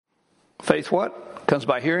Faith what? Comes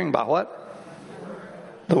by hearing. By what?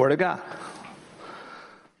 The Word of God.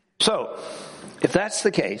 So, if that's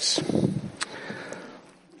the case,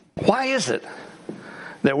 why is it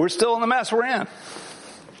that we're still in the mess we're in?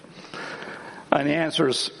 And the answer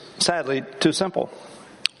is, sadly, too simple.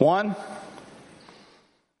 One,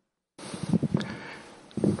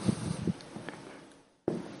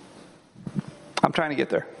 I'm trying to get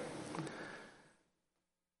there.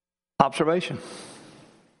 Observation.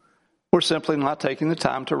 We're simply not taking the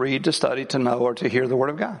time to read, to study, to know, or to hear the Word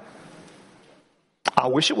of God. I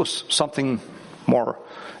wish it was something more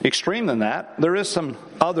extreme than that. There is some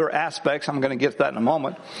other aspects. I'm going to get to that in a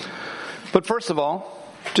moment. But first of all,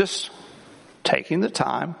 just taking the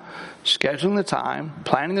time, scheduling the time,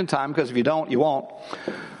 planning the time, because if you don't, you won't,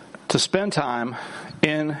 to spend time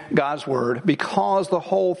in God's Word, because the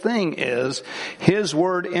whole thing is His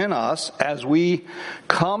Word in us as we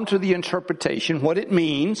come to the interpretation, what it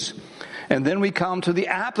means, and then we come to the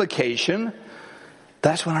application.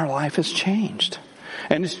 That's when our life is changed.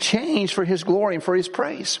 And it's changed for His glory and for His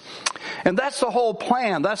praise. And that's the whole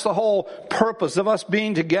plan. That's the whole purpose of us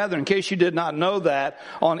being together. In case you did not know that,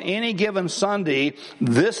 on any given Sunday,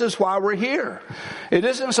 this is why we're here. It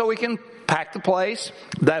isn't so we can pack the place.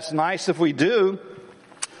 That's nice if we do.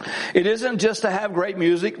 It isn't just to have great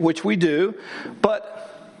music, which we do,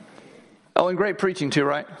 but, and great preaching too,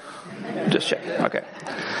 right? Just check. Okay.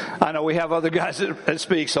 I know we have other guys that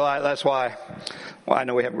speak, so that's why I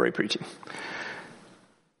know we have great preaching.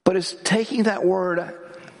 But it's taking that Word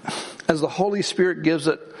as the Holy Spirit gives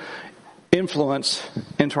it influence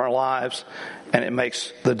into our lives, and it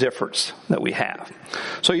makes the difference that we have.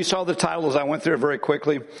 So you saw the title as I went through it very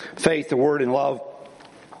quickly: Faith, the Word, and Love.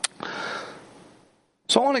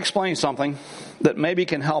 So I want to explain something that maybe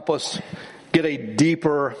can help us get a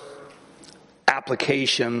deeper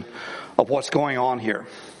application of what's going on here.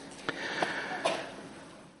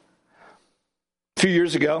 A few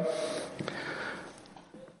years ago,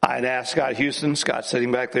 I had asked Scott Houston, Scott's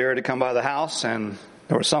sitting back there, to come by the house, and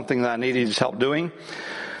there was something that I needed his help doing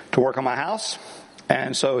to work on my house.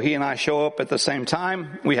 And so he and I show up at the same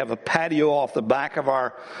time. We have a patio off the back of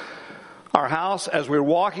our house. As we were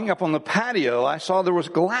walking up on the patio, I saw there was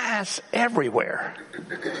glass everywhere.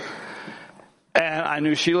 And I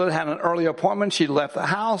knew Sheila had an early appointment. She'd left the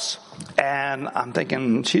house. And I'm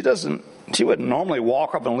thinking, she wouldn't normally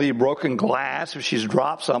walk up and leave broken glass if she's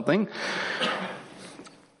dropped something.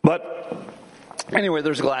 But anyway,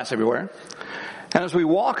 there's glass everywhere. And as we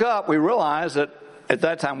walk up, we realize that at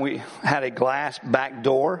that time we had a glass back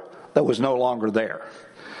door that was no longer there,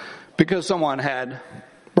 because someone had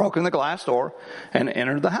broken the glass door and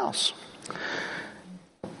entered the house.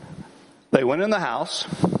 They went in the house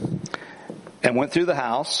and went through the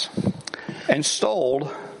house and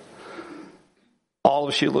stole all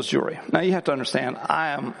of Sheila's jewelry. Now you have to understand,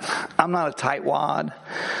 I'm not a tightwad,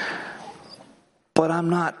 but I'm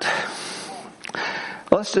not.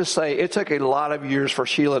 Let's just say it took a lot of years for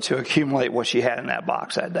Sheila to accumulate what she had in that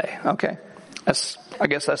box that day. Okay, I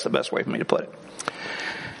guess that's the best way for me to put it.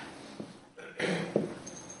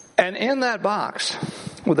 And in that box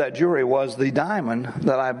with that jewelry was the diamond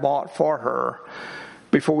that I bought for her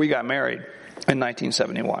before we got married in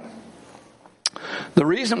 1971. The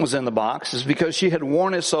reason it was in the box is because she had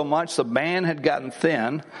worn it so much, the band had gotten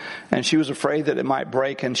thin, and she was afraid that it might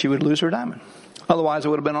break and she would lose her diamond. Otherwise, it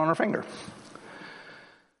would have been on her finger.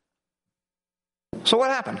 So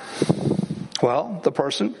what happened? Well, the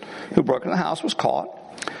person who broke in the house was caught,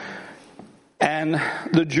 and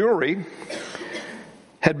the jewelry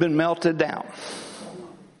had been melted down.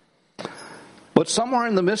 But somewhere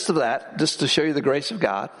in the midst of that, just to show you the grace of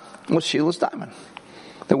God, was Sheila's diamond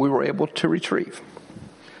that we were able to retrieve.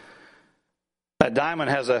 That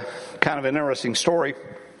diamond has a kind of an interesting story.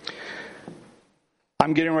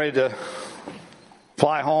 I'm getting ready to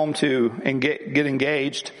fly home to get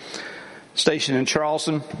engaged, stationed in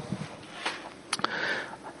Charleston.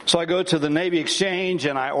 So I go to the Navy Exchange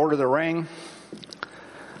and I order the ring.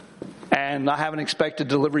 And I have an expected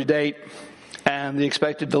delivery date. And the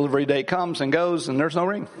expected delivery date comes and goes, and there's no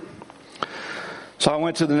ring. So I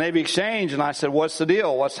went to the Navy Exchange and I said, "What's the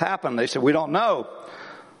deal? What's happened?" They said, "We don't know."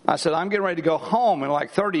 I said, "I'm getting ready to go home in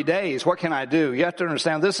like 30 days. What can I do?" You have to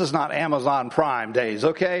understand, this is not Amazon Prime days,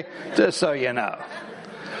 okay? Just so you know.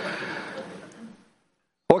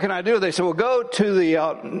 What can I do? They said, "Well, go to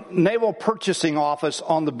the Naval Purchasing Office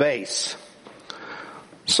on the base."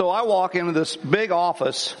 So I walk into this big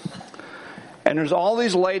office, and there's all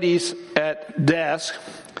these ladies at desks.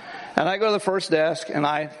 And I go to the first desk, and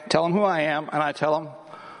I tell them who I am, and I tell them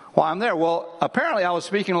while I'm there. Well, apparently I was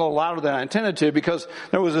speaking a little louder than I intended to, because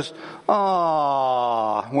there was this,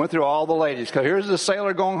 went through all the ladies. Because here's this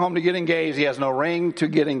sailor going home to get engaged. He has no ring to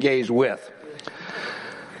get engaged with.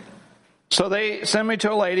 So they send me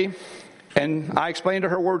to a lady, and I explained to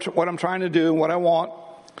her what I'm trying to do and what I want.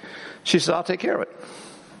 She said, I'll take care of it.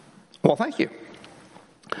 Well, thank you.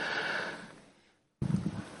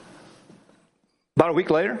 About a week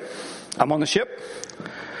later, I'm on the ship,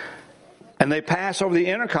 and they pass over the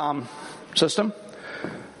intercom system.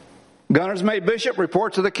 Gunner's Mate Bishop,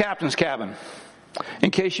 report to the captain's cabin.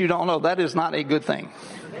 In case you don't know, that is not a good thing.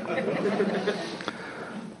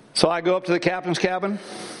 So I go up to the captain's cabin,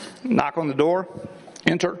 knock on the door,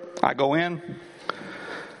 enter, I go in.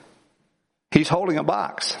 He's holding a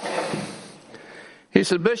box. He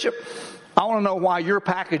said, Bishop, I want to know why your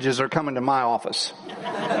packages are coming to my office.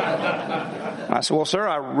 I said, well, sir,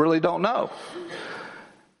 I really don't know.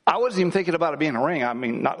 I wasn't even thinking about it being a ring. I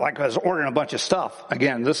mean, not like I was ordering a bunch of stuff.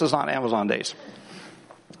 Again, this is not Amazon days.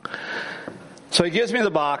 So he gives me the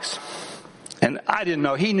box, and I didn't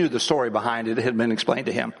know. He knew the story behind it. It had been explained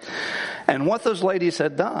to him. And what those ladies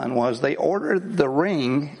had done was they ordered the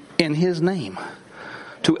ring in his name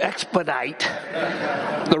to expedite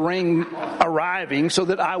the ring arriving so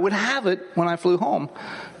that I would have it when I flew home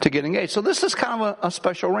to get engaged. So this is kind of a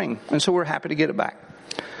special ring, and so we're happy to get it back.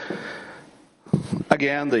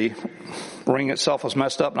 Again, the ring itself was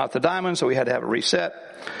messed up, not the diamond, so we had to have it reset.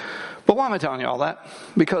 But why am I telling you all that?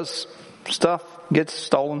 Because stuff gets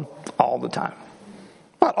stolen all the time.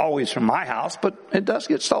 Not always from my house, but it does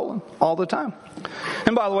get stolen all the time.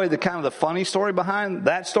 And by the way, the funny story behind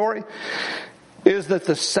that story is that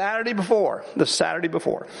the Saturday before,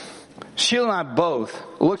 Sheila and I both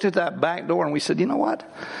looked at that back door and we said, you know what?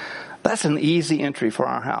 That's an easy entry for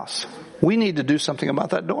our house. We need to do something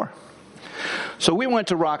about that door. So we went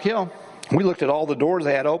to Rock Hill. We looked at all the doors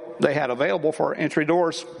they had available for entry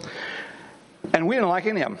doors, and we didn't like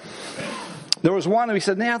any of them. There was one that we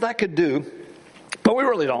said, yeah, that could do, but we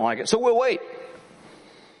really don't like it, so we'll wait.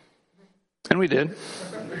 And we did.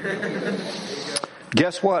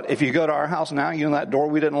 Guess what? If you go to our house now, you know that door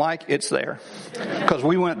we didn't like, it's there. Because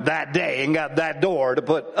we went that day and got that door to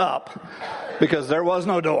put up because there was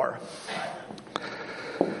no door.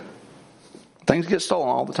 Things get stolen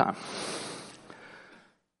all the time.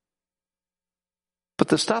 But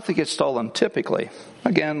the stuff that gets stolen typically,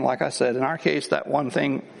 again, like I said, in our case, that one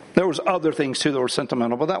thing, there was other things too that were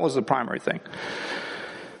sentimental, but that was the primary thing.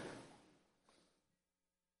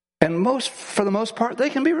 And for the most part, they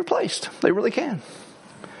can be replaced. They really can.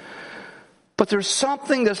 But there's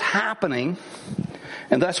something that's happening,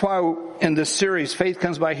 and that's why in this series, Faith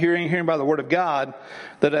Comes by Hearing, Hearing by the Word of God,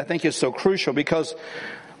 that I think is so crucial, because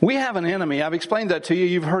we have an enemy. I've explained that to you.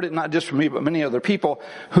 You've heard it not just from me, but many other people,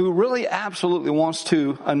 who really absolutely wants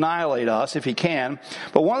to annihilate us if he can.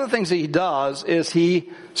 But one of the things that he does is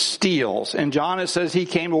he steals. In John it says he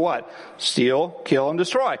came to what? Steal, kill, and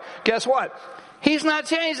destroy. Guess what? He's not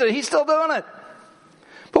changed it. He's still doing it.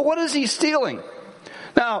 But what is he stealing?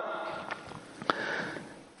 Now,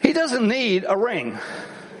 he doesn't need a ring.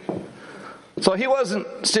 So he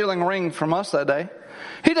wasn't stealing a ring from us that day.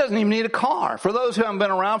 He doesn't even need a car. For those who haven't been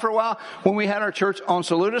around for a while, when we had our church on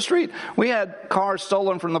Saluda Street, we had cars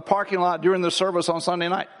stolen from the parking lot during the service on Sunday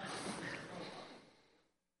night.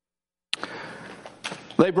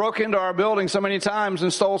 They broke into our building so many times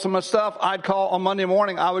and stole some of the stuff. I'd call on Monday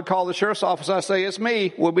morning. I would call the sheriff's office. I'd say, it's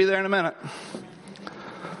me. We'll be there in a minute.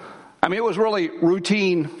 I mean, it was really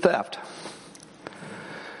routine theft.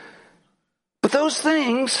 But those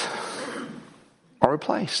things are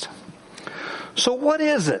replaced. So what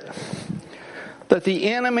is it that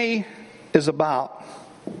the enemy is about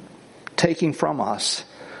taking from us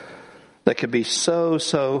that could be so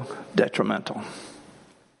detrimental?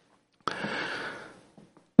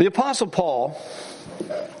 The Apostle Paul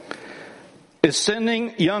is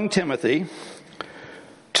sending young Timothy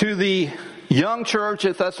to the young church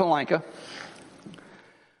at Thessalonica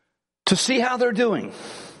to see how they're doing.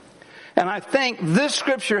 And I think this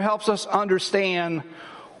scripture helps us understand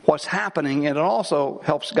what's happening, and it also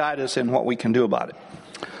helps guide us in what we can do about it.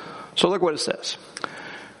 So look what it says.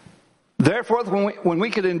 Therefore, when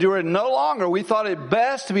we could endure it no longer, we thought it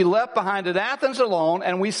best to be left behind at Athens alone,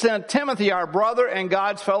 and we sent Timothy, our brother and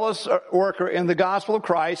God's fellow worker in the gospel of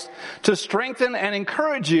Christ, to strengthen and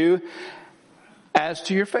encourage you as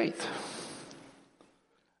to your faith.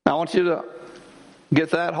 Now I want you to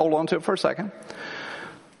get that, hold on to it for a second.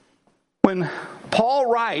 When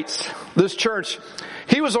Paul writes this church,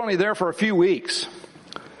 he was only there for a few weeks.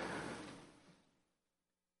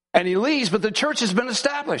 And he leaves, but the church has been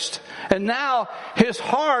established. And now his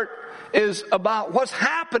heart is about what's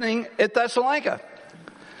happening at Thessalonica.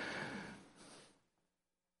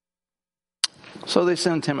 So they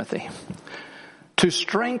send Timothy to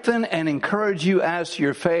strengthen and encourage you as to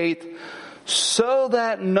your faith, so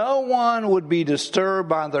that no one would be disturbed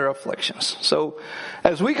by their afflictions. So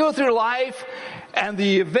as we go through life and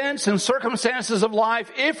the events and circumstances of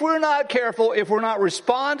life, if we're not careful, if we're not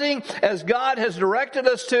responding as God has directed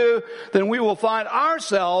us to, then we will find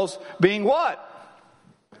ourselves being what?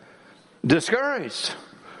 Discouraged,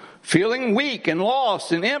 feeling weak and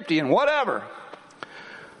lost and empty and whatever.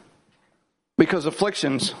 Because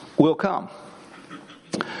afflictions will come.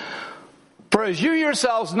 For as you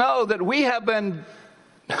yourselves know that we have been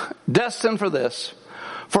destined for this.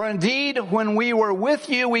 For indeed, when we were with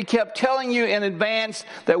you, we kept telling you in advance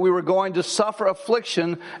that we were going to suffer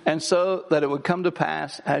affliction, and so that it would come to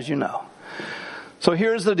pass as you know. So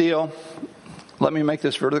here's the deal. Let me make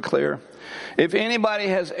this very clear. If anybody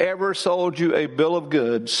has ever sold you a bill of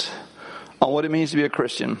goods on what it means to be a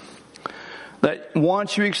Christian, that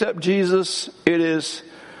once you accept Jesus, it is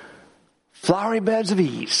flowery beds of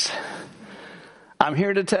ease, I'm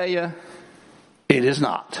here to tell you, it is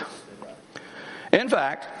not. In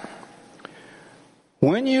fact,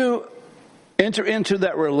 when you enter into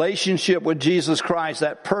that relationship with Jesus Christ,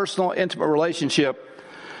 that personal, intimate relationship,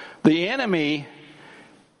 the enemy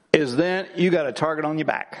is then, you got a target on your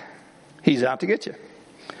back. He's out to get you.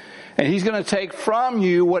 And he's going to take from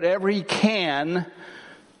you whatever he can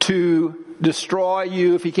to destroy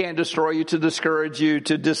you. If he can't destroy you, to discourage you,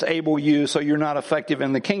 to disable you so you're not effective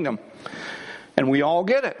in the kingdom. And we all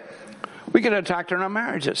get it. We get attacked in our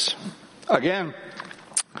marriages. Again,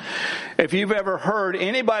 if you've ever heard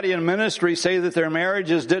anybody in ministry say that their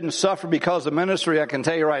marriages didn't suffer because of ministry, I can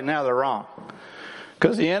tell you right now they're wrong.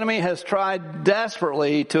 Because the enemy has tried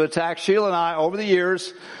desperately to attack Sheila and I over the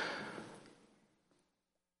years.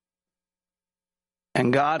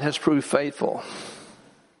 And God has proved faithful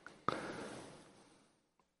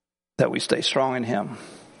that we stay strong in Him.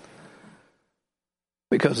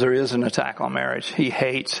 Because there is an attack on marriage. He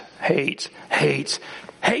hates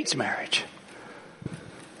marriage.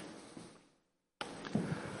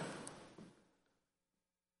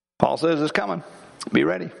 Paul says it's coming. Be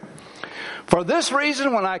ready. For this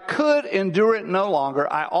reason, when I could endure it no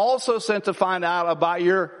longer, I also sent to find out about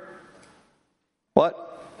your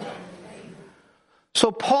what?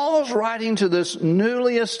 So Paul's writing to this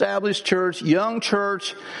newly established church, young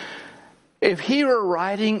church. If he were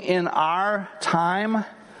writing in our time,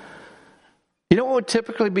 you know what would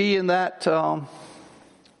typically be in that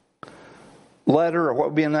letter, or what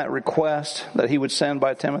would be in that request that he would send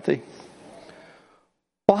by Timothy?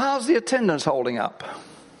 Well, how's the attendance holding up?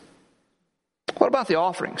 What about the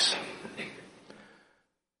offerings?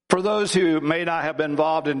 For those who may not have been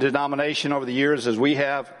involved in denomination over the years as we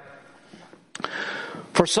have,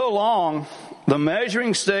 for so long, the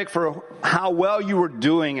measuring stick for how well you were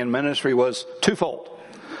doing in ministry was twofold.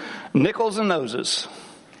 Nickels and noses.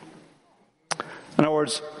 In other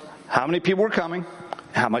words, how many people were coming,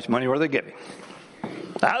 how much money were they giving.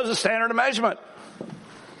 That was the standard of measurement.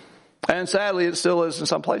 And sadly, it still is in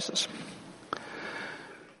some places.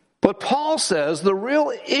 But Paul says the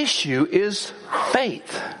real issue is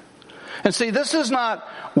faith. And see, this is not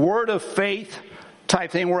word of faith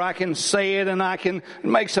type thing where I can say it and I can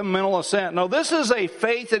make some mental assent. No, this is a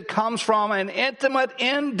faith that comes from an intimate,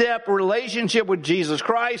 in-depth relationship with Jesus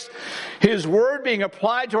Christ, His Word being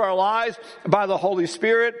applied to our lives by the Holy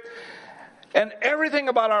Spirit. And everything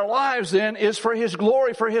about our lives then is for His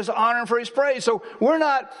glory, for His honor, and for His praise. So we're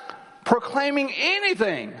not proclaiming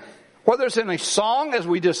anything, whether it's in a song as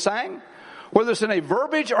we just sang, whether it's in a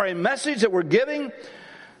verbiage or a message that we're giving.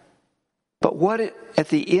 But at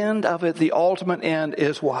the end of it, the ultimate end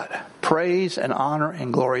is what? Praise and honor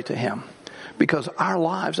and glory to Him. Because our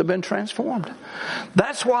lives have been transformed.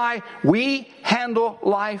 That's why we handle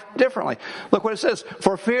life differently. Look what it says.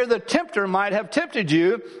 For fear the tempter might have tempted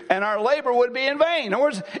you, and our labor would be in vain. In other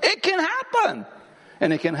words, it can happen.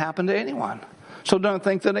 And it can happen to anyone. So don't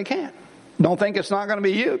think that it can't. Don't think it's not going to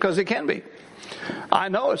be you, because it can be. I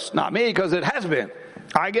know it's not me, because it has been.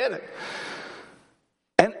 I get it.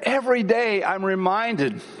 And every day I'm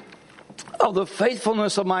reminded of the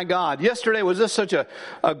faithfulness of my God. Yesterday was just such a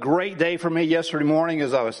great day for me yesterday morning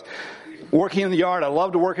as I was working in the yard. I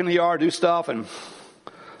love to work in the yard, do stuff, and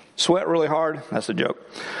sweat really hard. That's a joke.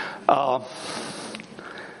 But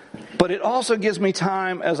it also gives me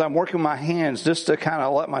time as I'm working my hands just to kind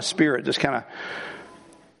of let my spirit just kind of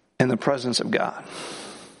in the presence of God.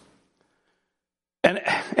 And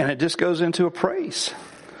it just goes into a praise.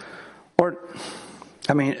 Or,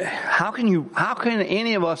 I mean, how can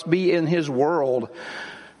any of us be in His world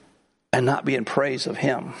and not be in praise of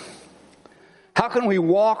Him? How can we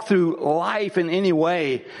walk through life in any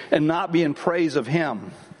way and not be in praise of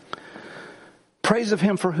Him? Praise of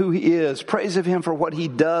Him for who He is. Praise of Him for what He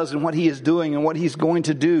does and what He is doing and what He's going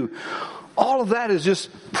to do. All of that is just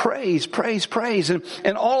praise, praise, praise. And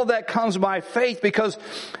all of that comes by faith, because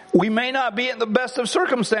we may not be in the best of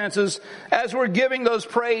circumstances as we're giving those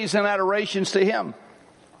praise and adorations to Him.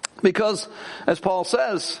 Because, as Paul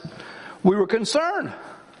says, we were concerned.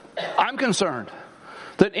 I'm concerned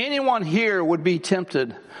that anyone here would be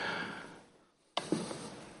tempted,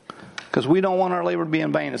 because we don't want our labor to be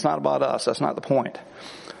in vain. It's not about us. That's not the point.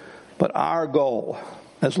 But our goal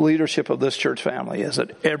as leadership of this church family is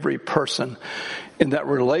that every person in that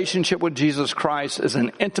relationship with Jesus Christ is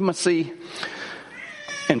an intimacy,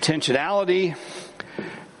 intentionality,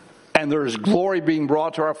 and there's glory being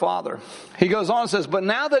brought to our Father. He goes on and says, but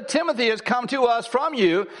now that Timothy has come to us from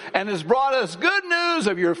you and has brought us good news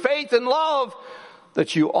of your faith and love,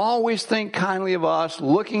 that you always think kindly of us,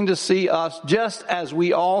 looking to see us just as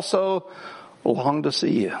we also long to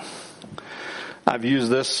see you. I've used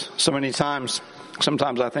this so many times.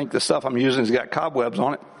 Sometimes I think the stuff I'm using has got cobwebs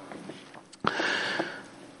on it.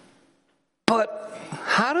 But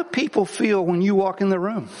how do people feel when you walk in the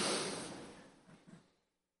room?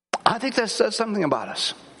 I think that says something about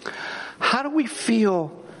us. How do we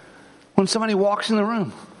feel when somebody walks in the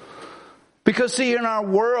room? Because see, in our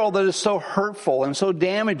world that is so hurtful and so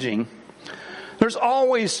damaging, there's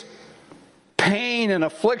always pain and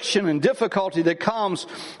affliction and difficulty that comes.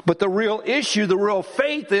 But the real issue, the real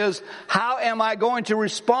faith is, how am I going to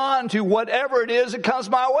respond to whatever it is that comes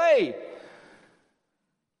my way?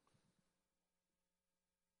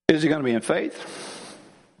 Is it going to be in faith?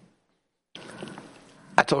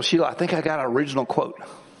 I told Sheila, I think I got an original quote,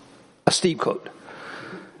 a Steve quote.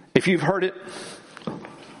 If you've heard it,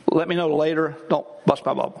 let me know later. Don't bust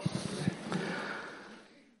my bubble.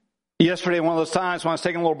 Yesterday, one of those times when I was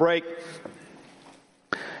taking a little break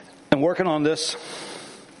and working on this,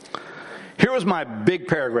 here was my big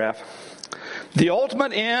paragraph. The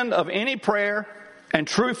ultimate end of any prayer and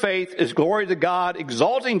true faith is glory to God,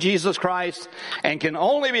 exalting Jesus Christ, and can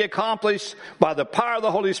only be accomplished by the power of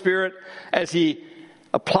the Holy Spirit as He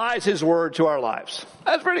applies His word to our lives.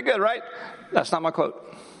 That's pretty good, right? That's not my quote.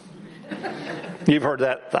 You've heard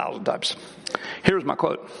that 1,000 times. Here's my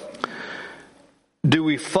quote. Do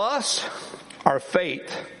we fuss our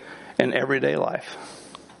faith in everyday life?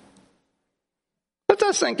 Let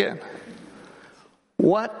that sink in.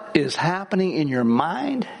 What is happening in your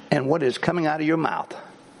mind and what is coming out of your mouth?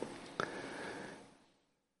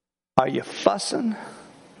 Are you fussing?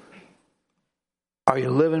 Are you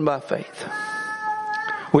living by faith?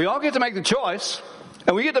 We all get to make the choice,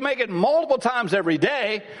 and we get to make it multiple times every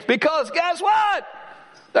day, because guess what?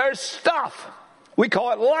 There's stuff. We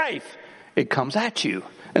call it life. It comes at you.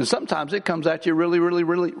 And sometimes it comes at you really, really,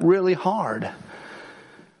 really, really hard.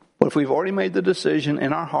 But if we've already made the decision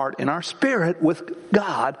in our heart, in our spirit with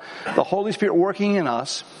God, the Holy Spirit working in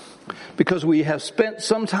us, because we have spent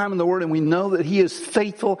some time in the Word and we know that He is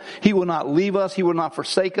faithful, He will not leave us, He will not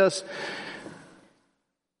forsake us,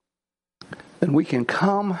 then we can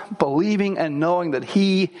come believing and knowing that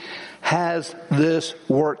He has this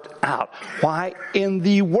worked out. Why in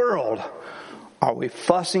the world are we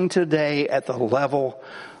fussing today at the level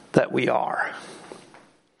that we are?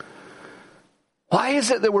 Why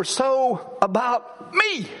is it that we're so about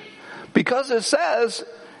me? Because it says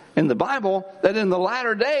in the Bible that in the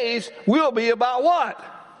latter days we'll be about what?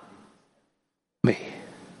 Me.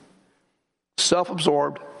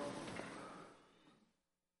 Self-absorbed.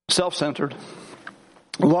 Self-centered.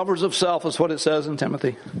 Lovers of self is what it says in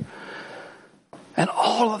Timothy. And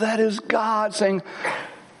all of that is God saying,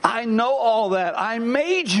 I know all that. I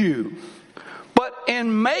made you. But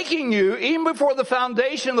in making you, even before the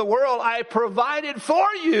foundation of the world, I provided for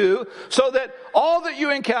you so that all that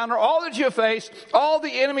you encounter, all that you face, all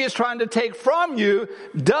the enemy is trying to take from you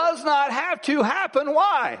does not have to happen.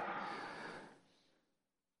 Why?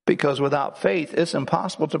 Because without faith, it's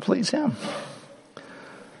impossible to please Him.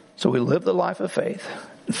 So we live the life of faith.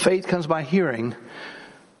 Faith comes by hearing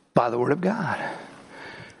by the Word of God.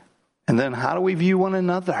 And then how do we view one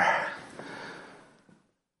another?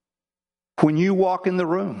 When you walk in the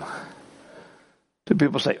room, do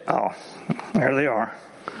people say, oh, there they are?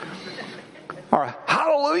 Or,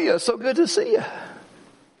 hallelujah, so good to see you.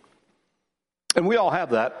 And we all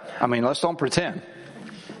have that. I mean, let's don't pretend.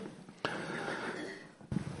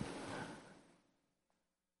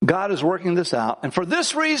 God is working this out. And for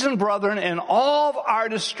this reason, brethren, in all of our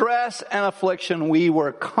distress and affliction, we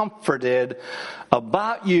were comforted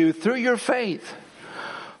about you through your faith.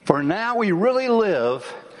 For now we really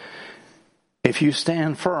live if you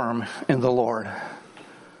stand firm in the Lord.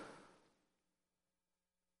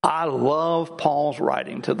 I love Paul's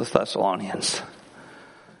writing to the Thessalonians,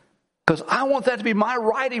 because I want that to be my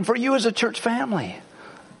writing for you as a church family.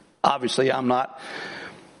 Obviously, I'm not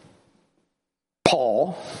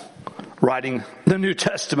Paul writing the New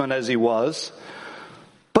Testament as he was,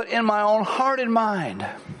 but in my own heart and mind,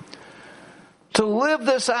 to live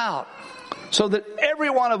this out so that every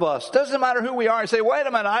one of us, doesn't matter who we are, say, wait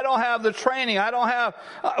a minute, I don't have the training, I don't have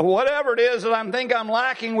whatever it is that I think I'm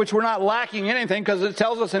lacking, which we're not lacking anything, because it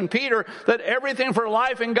tells us in Peter that everything for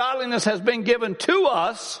life and godliness has been given to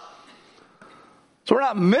us. So we're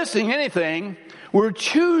not missing anything. We're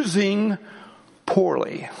choosing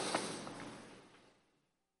poorly.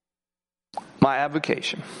 My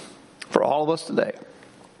advocation for all of us today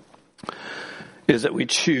is that we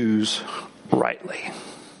choose rightly.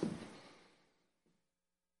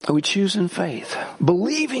 We choose in faith,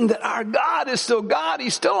 believing that our God is still God.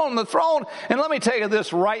 He's still on the throne. And let me tell you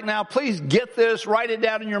this right now. Please get this. Write it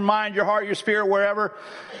down in your mind, your heart, your spirit, wherever.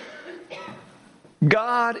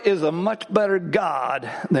 God is a much better God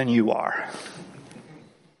than you are.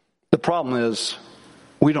 The problem is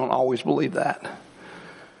we don't always believe that,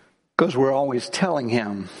 because we're always telling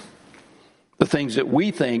him the things that we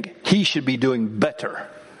think he should be doing better.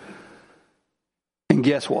 And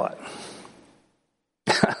guess what?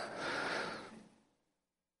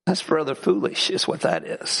 That's rather foolish, is what that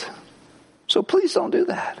is. So please don't do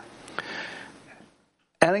that.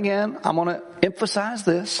 And again, I'm going to emphasize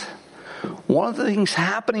this. One of the things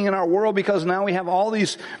happening in our world, because now we have all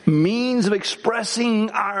these means of expressing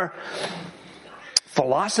our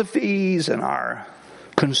philosophies and our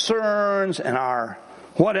concerns and our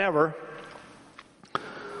whatever,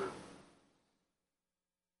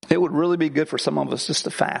 it would really be good for some of us just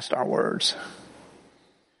to fast our words.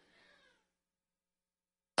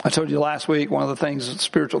 I told you last week, one of the things,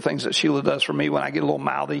 spiritual things that Sheila does for me when I get a little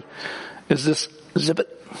mouthy is this zip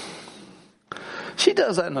it. She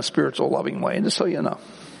does that in a spiritual, loving way, just so you know.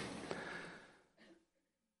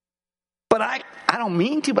 But I don't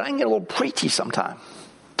mean to, but I can get a little preachy sometime.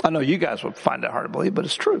 I know you guys would find that hard to believe, but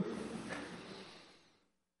it's true.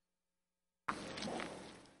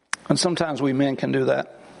 And sometimes we men can do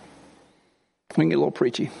that. We can get a little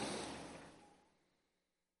preachy.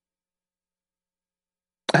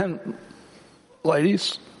 And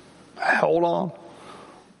ladies, hold on.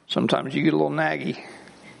 Sometimes you get a little naggy.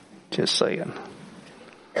 Just saying.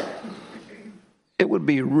 It would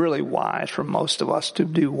be really wise for most of us to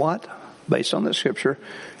do what? Based on the scripture,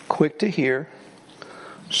 quick to hear,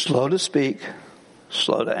 slow to speak,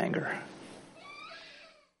 slow to anger.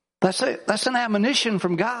 That's it. That's an admonition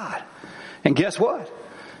from God. And guess what?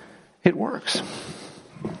 It works.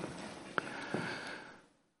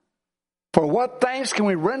 For what thanks can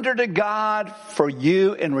we render to God for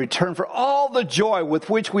you in return for all the joy with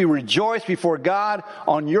which we rejoice before God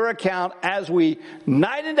on your account, as we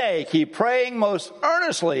night and day keep praying most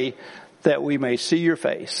earnestly that we may see your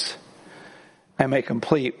face and may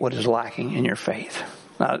complete what is lacking in your faith.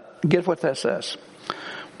 Now, get what that says.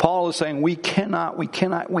 Paul is saying we cannot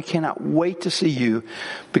wait to see you,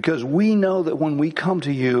 because we know that when we come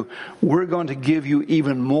to you, we're going to give you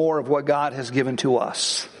even more of what God has given to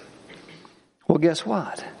us. Well, guess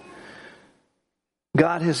what?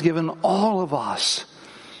 God has given all of us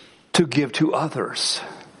to give to others,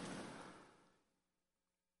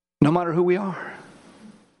 no matter who we are.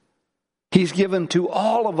 He's given to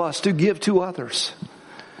all of us to give to others.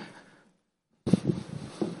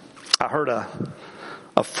 I heard a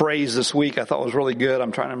phrase this week I thought was really good.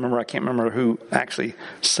 I'm trying to remember. I can't remember who actually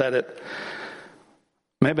said it.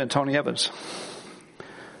 May have been Tony Evans.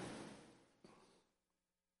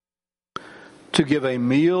 To give a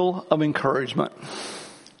meal of encouragement.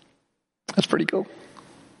 That's pretty cool.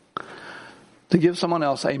 To give someone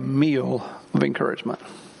else a meal of encouragement.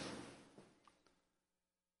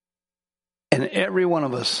 And every one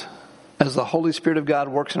of us, as the Holy Spirit of God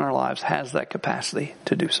works in our lives, has that capacity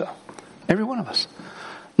to do so. Every one of us.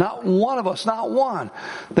 Not one of us, not one.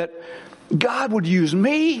 That God would use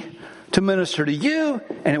me to minister to you,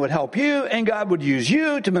 and it would help you, and God would use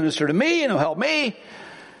you to minister to me, and it'll help me.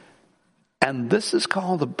 And this is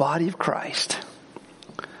called the body of Christ.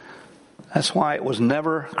 That's why it was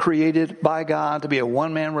never created by God to be a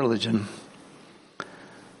one-man religion,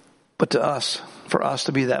 but to us, for us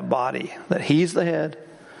to be that body, that He's the head,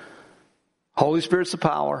 Holy Spirit's the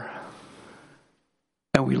power,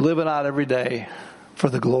 and we live it out every day for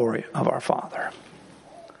the glory of our Father.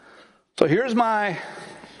 So here's my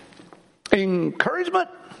encouragement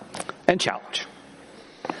and challenge.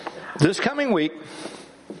 This coming week,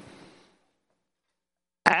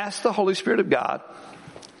 ask the Holy Spirit of God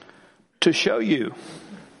to show you,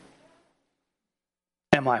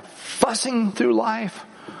 am I fussing through life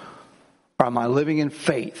or am I living in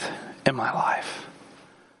faith in my life?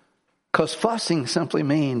 Because fussing simply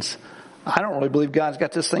means, I don't really believe God's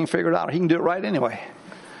got this thing figured out. He can do it right anyway.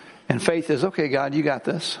 And faith is, okay, God, you got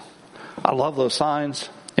this. I love those signs.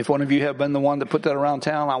 If one of you have been the one to put that around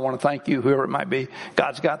town, I want to thank you, whoever it might be.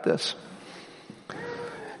 God's got this.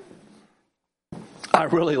 I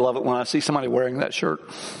really love it when I see somebody wearing that shirt.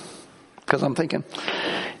 Because I'm thinking,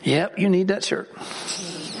 yep, you need that shirt.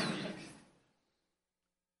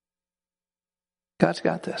 God's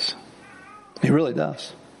got this. He really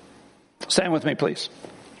does. Stand with me, please.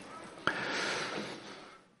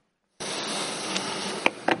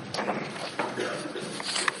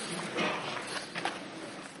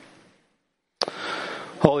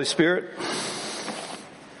 Holy Spirit,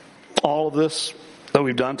 all of this that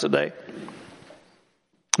we've done today,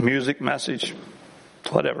 music, message,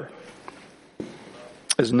 whatever,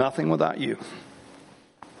 is nothing without you.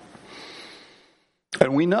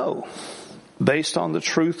 And we know, based on the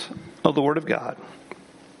truth of the Word of God,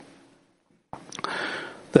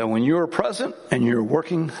 that when you are present and you're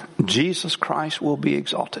working, Jesus Christ will be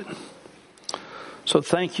exalted. So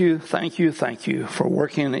thank you for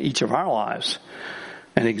working in each of our lives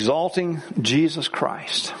and exalting Jesus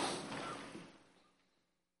Christ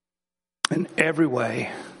in every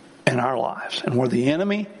way in our lives. And where the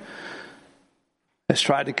enemy has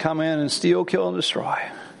tried to come in and steal, kill, and destroy,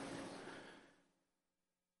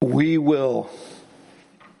 we will,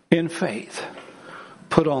 in faith,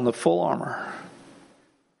 put on the full armor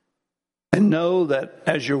and know that,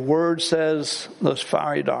 as your word says, those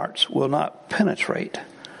fiery darts will not penetrate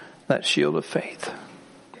that shield of faith.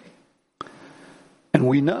 And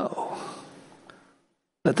we know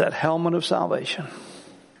that that helmet of salvation,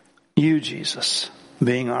 you, Jesus,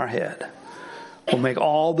 being our head, will make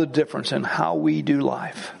all the difference in how we do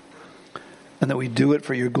life. And that we do it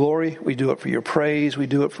for your glory, we do it for your praise, we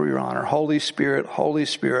do it for your honor. Holy Spirit,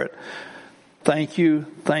 thank you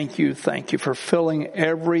for filling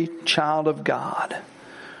every child of God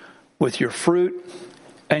with your fruit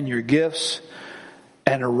and your gifts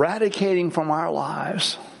and eradicating from our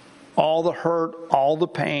lives all the hurt, all the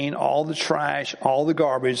pain, all the trash, all the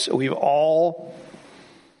garbage that we've all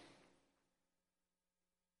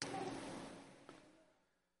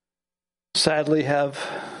sadly have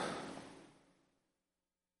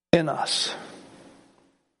in us.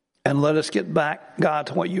 And let us get back, God,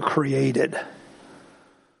 to what you created.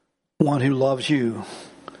 One who loves you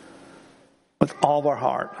with all of our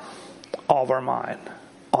heart, all of our mind,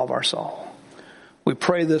 all of our soul. We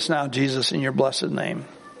pray this now, Jesus, in your blessed name.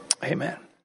 Amen.